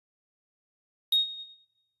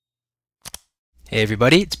Hey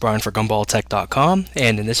everybody, it's Brian for GumballTech.com,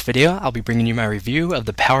 and in this video I'll be bringing you my review of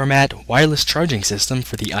the Powermat wireless charging system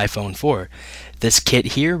for the iPhone 4. This kit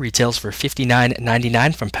here retails for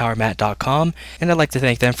 $59.99 from Powermat.com, and I'd like to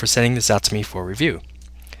thank them for sending this out to me for review.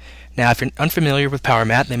 Now, if you're unfamiliar with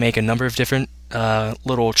Powermat, they make a number of different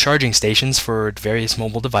little charging stations for various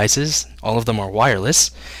mobile devices. All of them are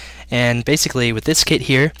wireless, and basically with this kit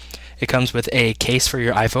here, it comes with a case for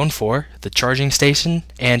your iPhone 4, the charging station,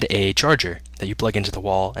 and a charger that you plug into the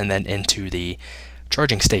wall and then into the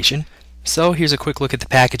charging station. So here's a quick look at the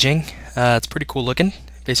packaging. It's pretty cool looking.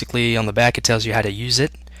 Basically on the back it tells you how to use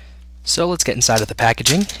it. So let's get inside of the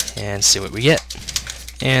packaging and see what we get.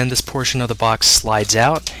 And this portion of the box slides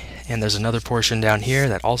out, and there's another portion down here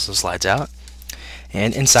that also slides out.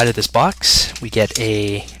 And inside of this box we get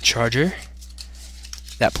a charger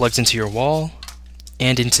that plugs into your wall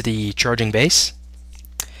and into the charging base.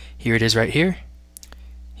 Here it is right here.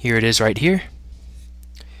 Here it is right here.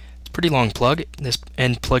 It's a pretty long plug. This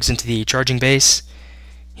end plugs into the charging base.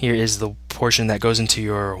 Here is the portion that goes into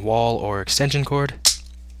your wall or extension cord.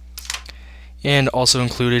 And also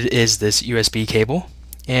included is this USB cable.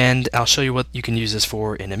 And I'll show you what you can use this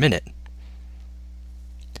for in a minute.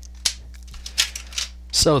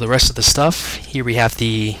 So the rest of the stuff, here we have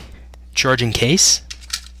the charging case.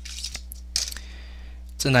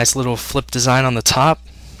 It's a nice little flip design on the top.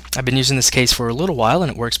 I've been using this case for a little while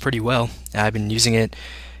and it works pretty well. I've been using it,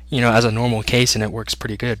 as a normal case, and it works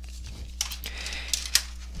pretty good.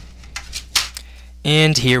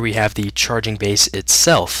 And here we have the charging base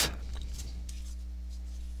itself.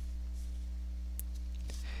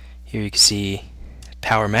 Here you can see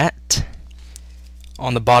Powermat.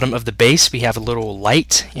 On the bottom of the base we have a little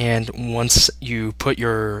light, and once you put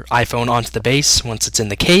your iPhone onto the base, once it's in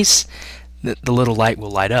the case, the little light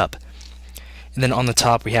will light up. And then on the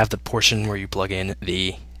top we have the portion where you plug in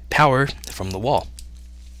the power from the wall.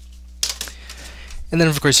 And then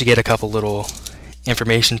of course you get a couple little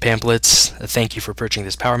information pamphlets, a thank you for purchasing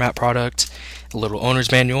this Powermat product, a little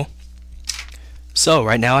owner's manual. So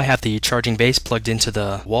right now I have the charging base plugged into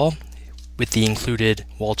the wall with the included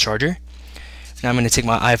wall charger. Now I'm going to take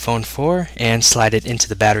my iPhone 4 and slide it into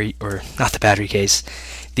the battery, or not the battery case,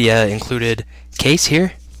 the included case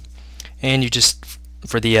here. And you just,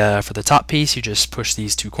 for the top piece, you just push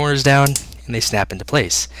these two corners down and they snap into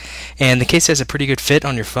place. And the case has a pretty good fit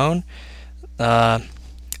on your phone.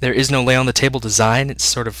 There is no lay on the table design. It's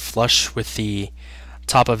sort of flush with the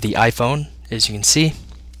top of the iPhone, as you can see.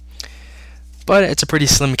 But it's a pretty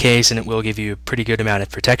slim case and it will give you a pretty good amount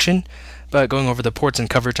of protection. But going over the ports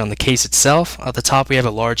and coverage on the case itself, at the top we have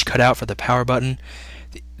a large cutout for the power button,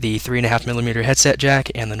 the 3.5mm headset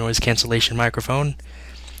jack, and the noise cancellation microphone.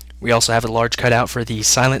 We also have a large cutout for the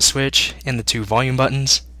silent switch and the two volume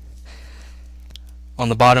buttons. On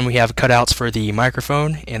the bottom we have cutouts for the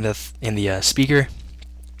microphone and the speaker.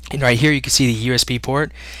 And right here you can see the USB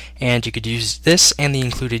port, and you could use this and the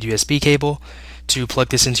included USB cable to plug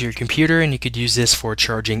this into your computer, and you could use this for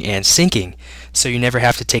charging and syncing, so you never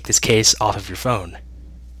have to take this case off of your phone.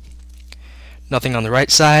 Nothing on the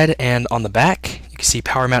right side, and on the back you can see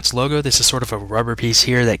Powermat's logo. This is sort of a rubber piece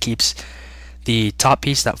here that keeps the top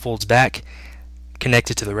piece that folds back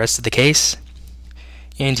connected to the rest of the case.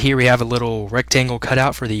 And here we have a little rectangle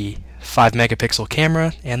cutout for the 5-megapixel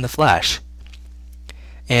camera and the flash.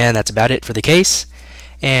 And that's about it for the case.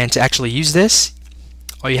 And to actually use this,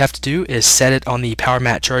 all you have to do is set it on the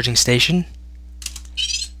Powermat charging station,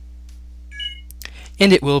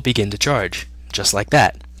 and it will begin to charge, just like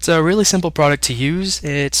that. It's a really simple product to use.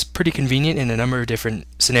 It's pretty convenient in a number of different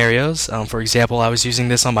scenarios. For example, I was using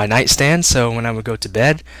this on my nightstand, so when I would go to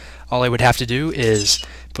bed, all I would have to do is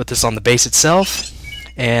put this on the base itself,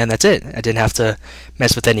 and that's it. I didn't have to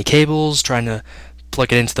mess with any cables, trying to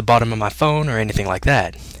plug it into the bottom of my phone or anything like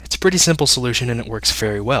that. It's a pretty simple solution and it works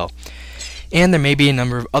very well. And there may be a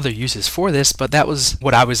number of other uses for this, but that was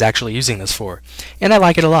what I was actually using this for, and I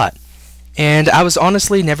like it a lot. And I was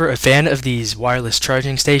honestly never a fan of these wireless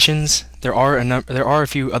charging stations. There are a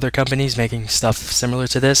few other companies making stuff similar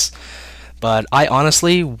to this, but I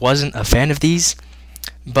honestly wasn't a fan of these.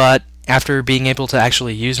 But after being able to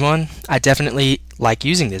actually use one, I definitely like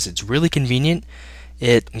using this. It's really convenient.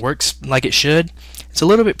 It works like it should. It's a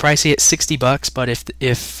little bit pricey at $60, but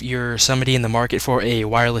if you're somebody in the market for a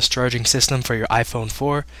wireless charging system for your iPhone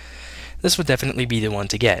 4, this would definitely be the one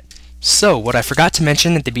to get. So, what I forgot to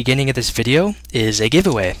mention at the beginning of this video is a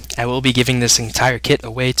giveaway. I will be giving this entire kit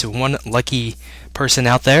away to one lucky person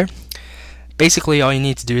out there. Basically, all you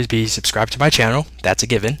need to do is be subscribed to my channel. That's a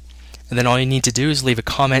given. And then all you need to do is leave a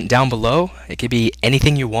comment down below. It could be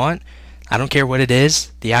anything you want. I don't care what it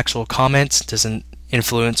is. The actual comment doesn't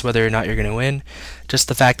influence whether or not you're going to win. Just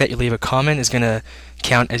the fact that you leave a comment is going to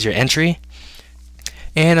count as your entry.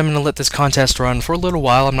 And I'm going to let this contest run for a little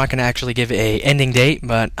while. I'm not going to actually give a ending date,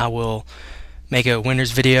 but I will make a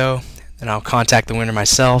winner's video, and I'll contact the winner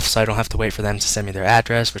myself so I don't have to wait for them to send me their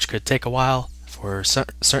address, which could take a while for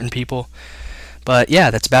certain people. But yeah,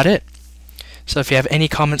 that's about it. So if you have any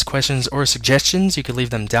comments, questions, or suggestions, you can leave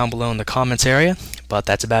them down below in the comments area. But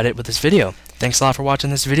that's about it with this video. Thanks a lot for watching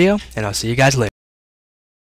this video, and I'll see you guys later.